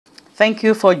Thank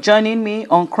you for joining me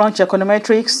on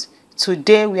CrunchEconometrix.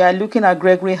 Today we are looking at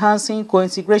Gregory-Hansen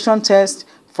Cointegration test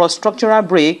for structural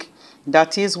break,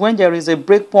 that is when there is a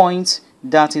breakpoint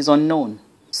that is unknown.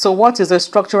 So what is a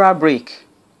structural break?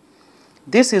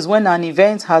 This is when an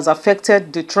event has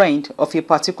affected the trend of a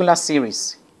particular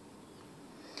series.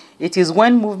 It is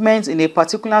when movement in a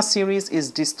particular series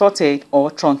is distorted or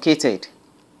truncated.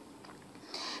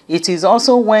 It is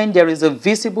also when there is a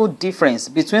visible difference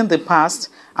between the past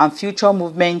and future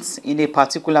movements in a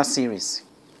particular series.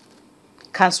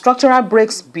 Can structural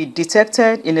breaks be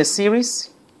detected in a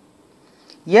series?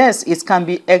 Yes, it can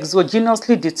be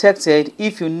exogenously detected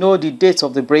if you know the date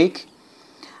of the break.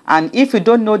 And if you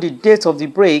don't know the date of the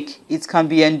break, it can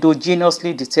be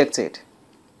endogenously detected.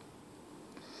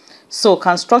 So,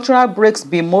 can structural breaks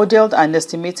be modeled and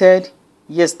estimated?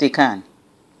 Yes, they can.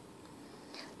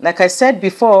 Like I said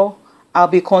before, I'll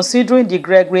be considering the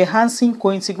Gregory-Hansen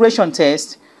Cointegration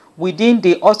test within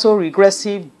the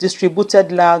autoregressive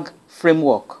distributed lag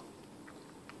framework.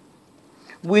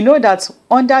 We know that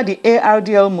under the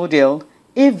ARDL model,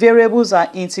 if variables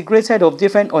are integrated of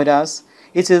different orders,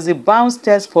 it is the bounds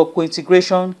test for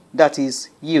cointegration that is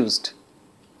used.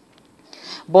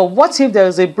 But what if there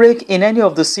is a break in any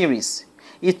of the series?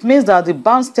 It means that the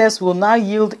bounds test will now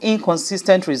yield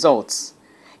inconsistent results.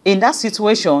 In that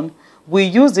situation, we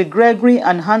use the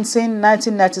Gregory-Hansen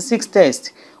 1996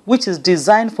 test, which is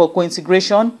designed for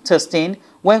cointegration testing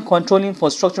when controlling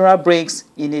for structural breaks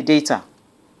in a data.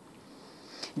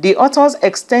 The authors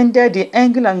extended the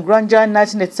Engel and Granger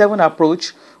 1987 approach,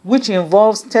 which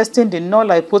involves testing the null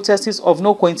hypothesis of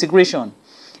no cointegration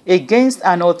against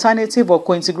an alternative of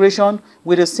cointegration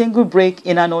with a single break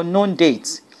in an unknown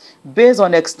date, based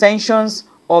on extensions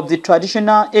of the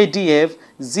traditional ADF,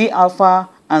 Z-alpha,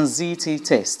 and ZT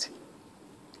test.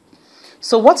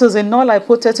 So what is the null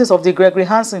hypothesis of the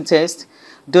Gregory-Hansen test?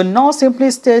 The null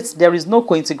simply states there is no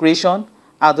cointegration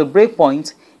at the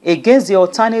breakpoint against the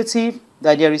alternative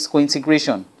that there is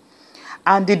cointegration.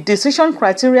 And the decision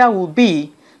criteria will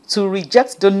be to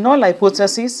reject the null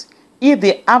hypothesis if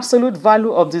the absolute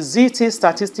value of the ZT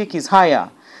statistic is higher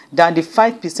than the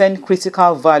 5%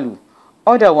 critical value.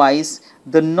 Otherwise,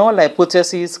 the null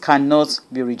hypothesis cannot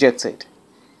be rejected.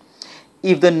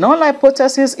 If the null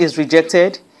hypothesis is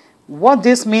rejected, what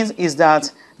this means is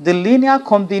that the linear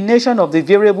combination of the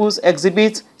variables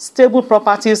exhibits stable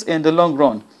properties in the long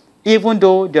run, even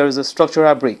though there is a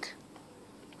structural break.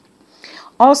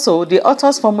 Also, the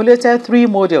authors formulated 3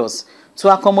 models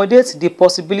to accommodate the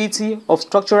possibility of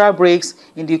structural breaks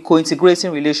in the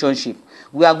cointegrating relationship.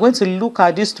 We are going to look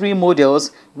at these 3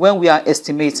 models when we are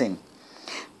estimating.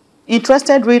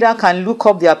 Interested reader can look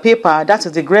up their paper, that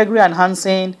is the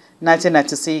Gregory-Hansen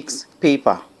 1996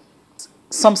 paper.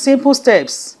 Some simple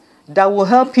steps that will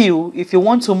help you if you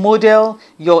want to model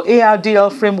your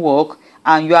ARDL framework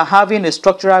and you are having a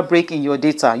structural break in your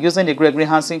data using the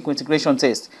Gregory-Hansen Cointegration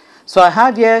test. So I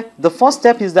have here, the first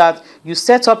step is that you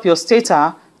set up your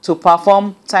Stata to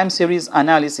perform time series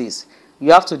analysis.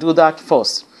 You have to do that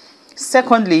first.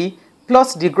 Secondly,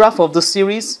 plot the graph of the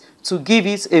series to give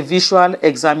it a visual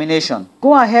examination.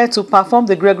 Go ahead to perform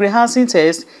the Gregory-Hansen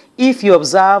test if you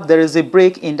observe there is a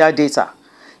break in that data.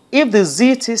 If the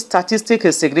ZT statistic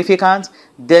is significant,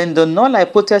 then the null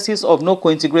hypothesis of no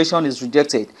cointegration is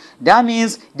rejected. That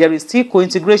means there is still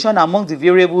cointegration among the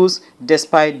variables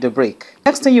despite the break.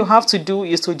 Next thing you have to do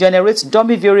is to generate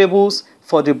dummy variables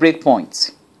for the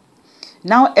breakpoint.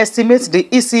 Now estimate the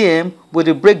ECM with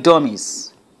the break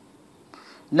dummies.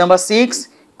 Number 6,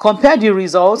 compare the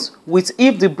results with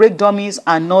if the break dummies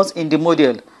are not in the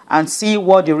model and see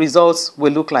what the results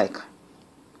will look like.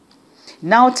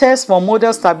 Now test for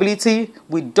model stability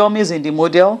with dummies in the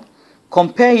model.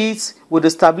 Compare it with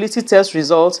the stability test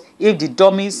results if the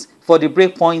dummies for the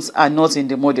breakpoints are not in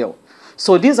the model.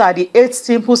 So these are the 8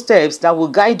 simple steps that will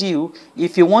guide you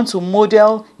if you want to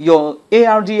model your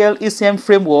ARDL ECM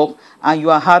framework and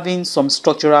you are having some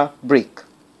structural break.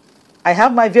 I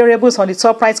have my variables on the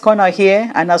top right corner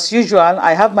here, and as usual,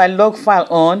 I have my log file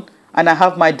on and I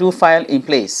have my do file in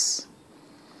place.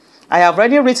 I have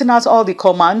already written out all the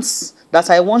commands that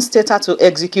I want Stata to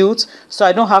execute, so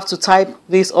I don't have to type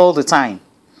this all the time.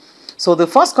 So the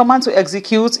first command to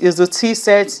execute is the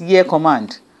tset year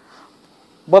command.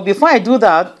 But before I do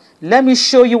that, let me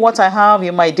show you what I have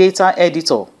in my data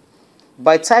editor.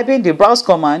 By typing the browse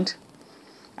command,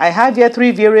 I have here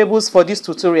 3 variables for this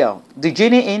tutorial: the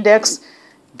Gini index,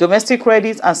 domestic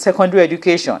credit, and secondary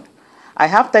education. I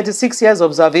have 36 years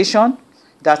observation,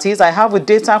 that is, I have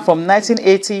data from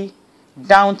 1980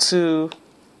 down to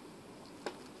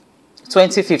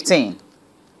 2015.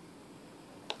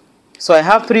 So I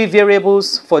have 3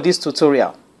 variables for this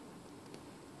tutorial.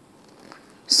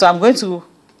 So I'm going to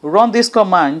run this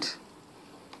command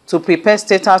to prepare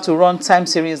Stata to run time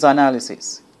series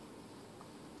analysis.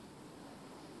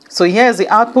 So here's the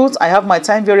output. I have my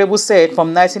time variable set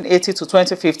from 1980 to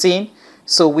 2015.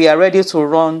 So we are ready to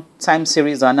run time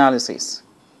series analysis.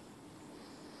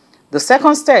 The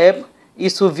second step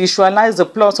is to visualize the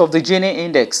plot of the Gini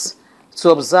index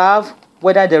to observe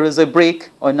whether there is a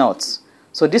break or not.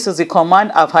 So this is the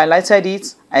command. I've highlighted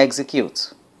it. I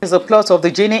execute. This is a plot of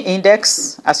the Gini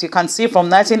index. As you can see,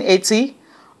 from 1980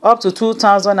 up to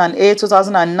 2008,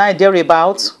 2009,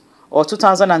 thereabouts, or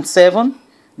 2007,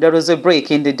 there is a break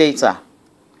in the data.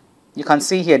 You can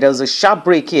see here there's a sharp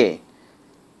break here.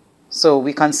 So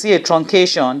we can see a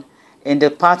truncation in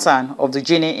the pattern of the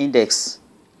Gini index.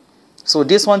 So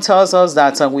this one tells us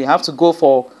that we have to go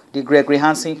for the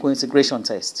Gregory-Hansen Cointegration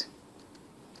test.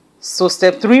 So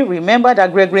step 3, remember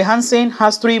that Gregory-Hansen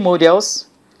has 3 models.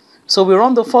 So we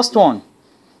run the first one.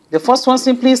 The first one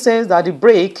simply says that the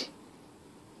break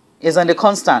is on the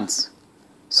constant.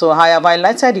 So I have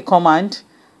highlighted the command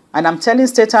and I'm telling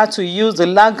Stata to use the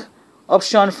lag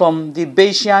option from the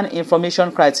Bayesian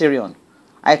information criterion.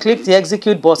 I click the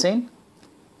execute button. On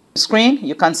the screen,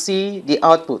 you can see the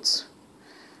output.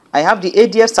 I have the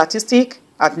ADF statistic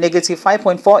at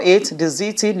 -5.48, the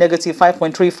ZT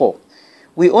 -5.34.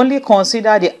 We only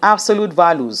consider the absolute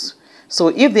values. So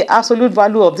if the absolute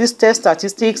value of these test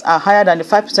statistics are higher than the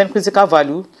 5% critical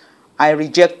value, I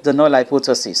reject the null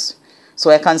hypothesis. So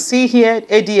I can see here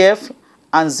ADF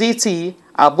and ZT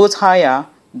are both higher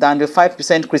than the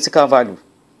 5% critical value.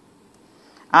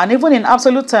 And even in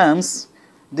absolute terms,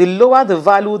 the lower the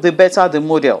value, the better the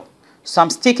model. So I'm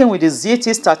sticking with the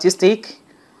ZT statistic,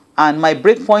 and my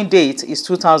breakpoint date is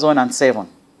 2007.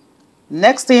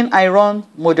 Next thing, I run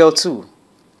model 2.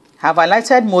 Have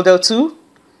highlighted model 2.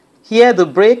 Here the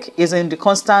break is in the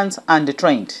constant and the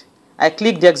trend. I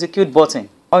click the execute button.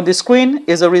 On the screen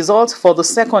is a result for the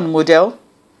second model.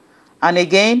 And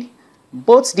again,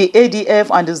 both the ADF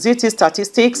and the ZT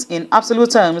statistics in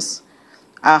absolute terms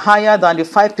are higher than the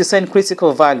 5%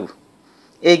 critical value.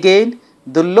 Again,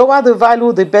 the lower the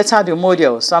value, the better the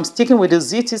model. So I'm sticking with the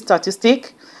ZT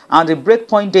statistic, and the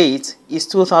breakpoint date is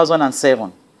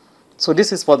 2007. So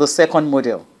this is for the second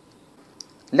model.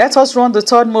 Let us run the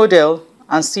third model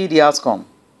and see the outcome.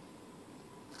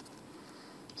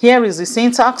 Here is the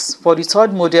syntax for the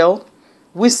third model,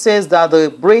 which says that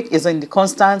the break is in the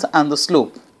constant and the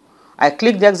slope. I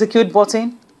click the execute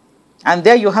button, and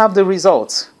there you have the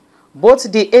results.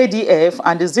 Both the ADF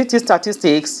and the ZT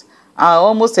statistics are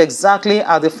almost exactly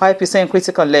at the 5%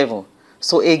 critical level.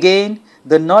 So again,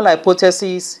 the null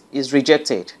hypothesis is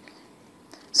rejected.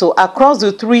 So across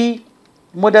the 3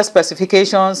 model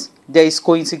specifications, there is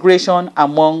cointegration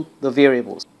among the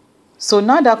variables. So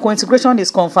now that cointegration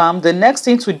is confirmed, the next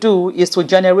thing to do is to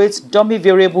generate dummy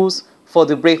variables for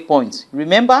the breakpoint.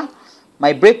 Remember,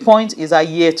 my breakpoint is at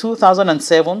year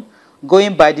 2007,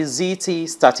 going by the ZT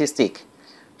statistic.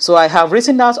 So I have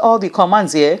written out all the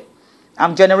commands here.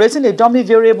 I'm generating a dummy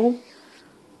variable,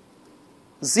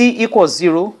 z equals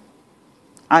 0,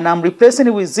 and I'm replacing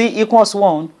it with z equals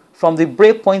 1 from the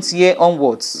breakpoint year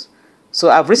onwards. So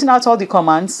I've written out all the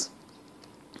commands.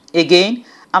 Again,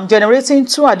 I'm generating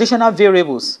 2 additional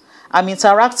variables. I'm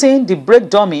interacting the break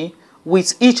dummy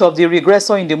with each of the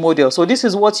regressor in the model. So this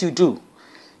is what you do.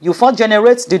 You first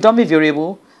generate the dummy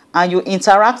variable and you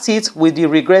interact it with the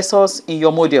regressors in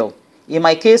your model. In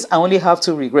my case, I only have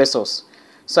 2 regressors.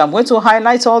 So I'm going to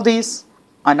highlight all this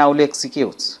and I will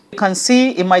execute. You can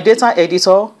see in my data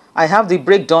editor, I have the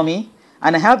break dummy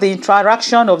and I have the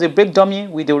interaction of the break dummy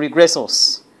with the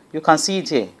regressors. You can see it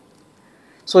here.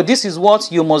 So this is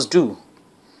what you must do.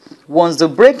 Once the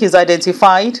break is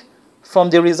identified from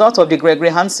the result of the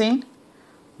Gregory-Hansen,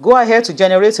 go ahead to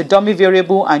generate a dummy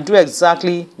variable and do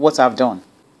exactly what I've done.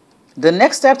 The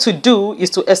next step to do is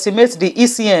to estimate the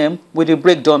ECM with the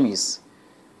break dummies.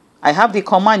 I have the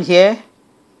command here.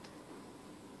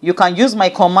 You can use my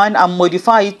command and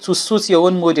modify it to suit your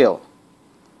own model.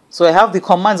 So I have the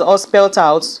commands all spelled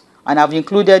out and I've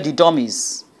included the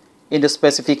dummies in the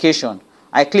specification.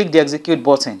 I click the execute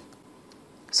button.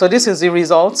 So this is the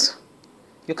result.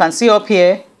 You can see up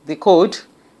here the code.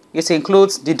 It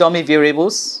includes the dummy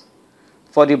variables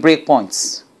for the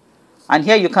breakpoints. And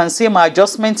here you can see my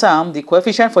adjustment term. The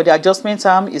coefficient for the adjustment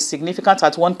term is significant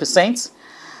at 1%.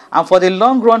 And for the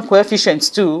long run coefficients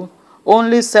too,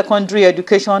 only secondary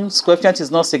education's coefficient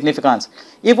is not significant.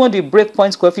 Even the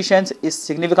breakpoint coefficient is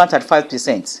significant at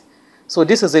 5%. So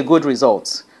this is a good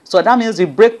result. So that means the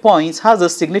breakpoint has a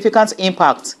significant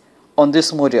impact on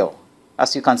this model,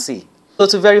 as you can see. So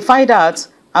to verify that,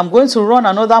 I'm going to run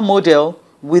another model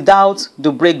without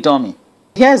the break dummy.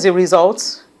 Here's the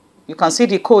result. You can see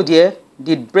the code here.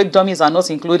 The break dummies are not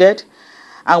included.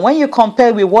 And when you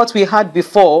compare with what we had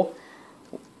before,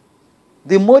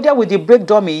 the model with the break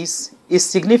dummies is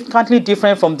significantly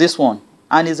different from this one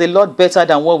and is a lot better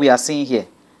than what we are seeing here.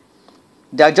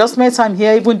 The adjustment time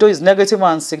here, even though it's negative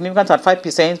and significant at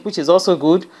 5%, which is also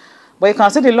good, but you can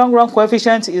see the long run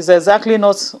coefficient is exactly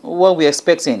not what we're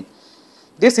expecting.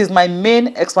 This is my main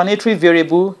explanatory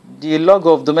variable, the log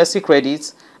of domestic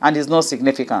credits, and is not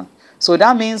significant. So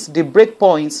that means the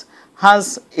breakpoint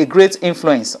has a great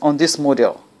influence on this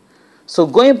model. So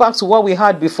going back to what we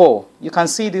had before, you can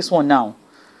see this one now.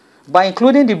 By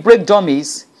including the break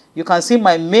dummies, you can see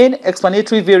my main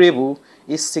explanatory variable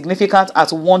is significant at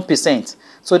 1%.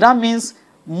 So that means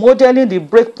modeling the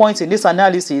breakpoint in this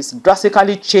analysis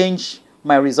drastically changed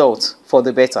my result for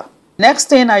the better. Next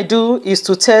thing I do is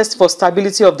to test for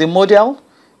stability of the model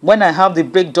when I have the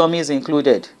break dummies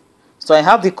included. So I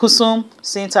have the CUSUM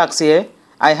syntax here,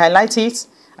 I highlight it,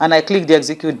 and I click the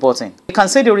execute button. You can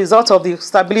see the result of the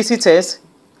stability test.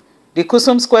 The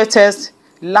CUSUM square test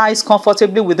lies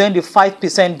comfortably within the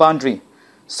 5% boundary,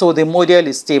 so the model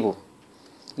is stable.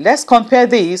 Let's compare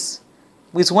this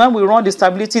with when we run the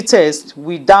stability test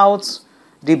without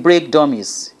the break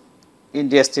dummies in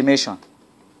the estimation.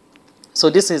 So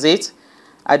this is it.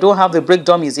 I don't have the break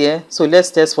dummies here, so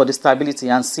let's test for the stability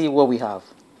and see what we have.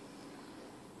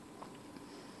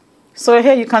 So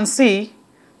here you can see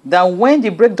that when the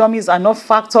break dummies are not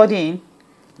factored in,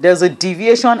 there's a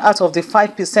deviation out of the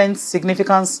 5%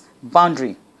 significance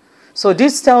boundary. So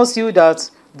this tells you that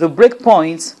the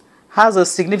breakpoint has a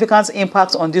significant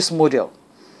impact on this model.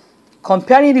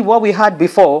 Comparing with what we had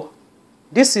before,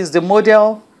 this is the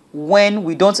model when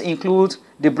we don't include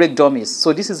the break dummies.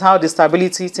 So this is how the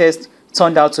stability test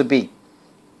turned out to be.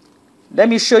 Let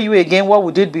me show you again what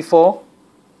we did before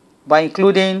by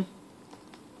including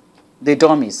the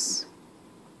dummies.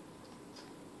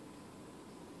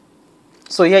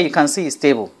 So here you can see it's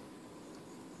stable.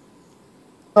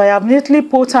 So I have neatly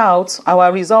put out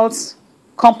our results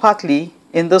compactly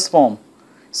in this form.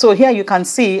 So here you can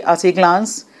see at a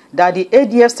glance that the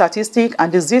ADF statistic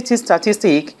and the ZT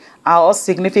statistic are all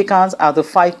significant at the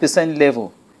 5%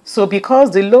 level. So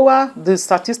because the lower the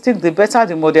statistic, the better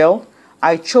the model,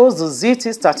 I chose the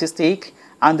ZT statistic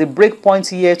and the breakpoint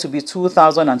here to be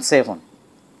 2007.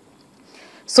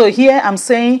 So here I'm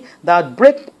saying that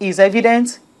break is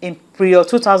evident in period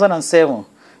 2007,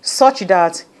 such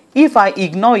that if I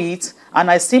ignore it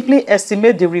and I simply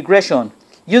estimate the regression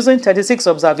using 36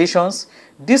 observations,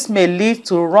 this may lead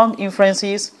to wrong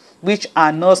inferences which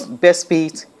are not best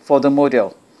fit for the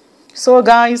model. So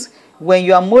guys, when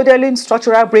you are modeling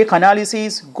structural break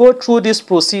analysis, go through this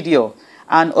procedure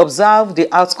and observe the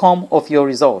outcome of your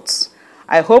results.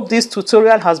 I hope this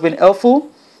tutorial has been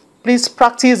helpful. Please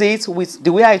practice it with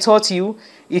the way I taught you.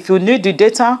 If you need the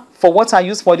data for what I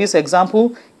used for this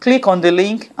example, click on the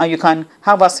link and you can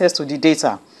have access to the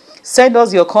data. Send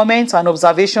us your comments and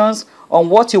observations on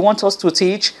what you want us to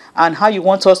teach and how you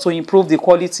want us to improve the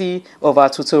quality of our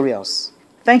tutorials.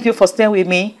 Thank you for staying with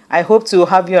me. I hope to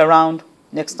have you around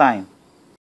next time.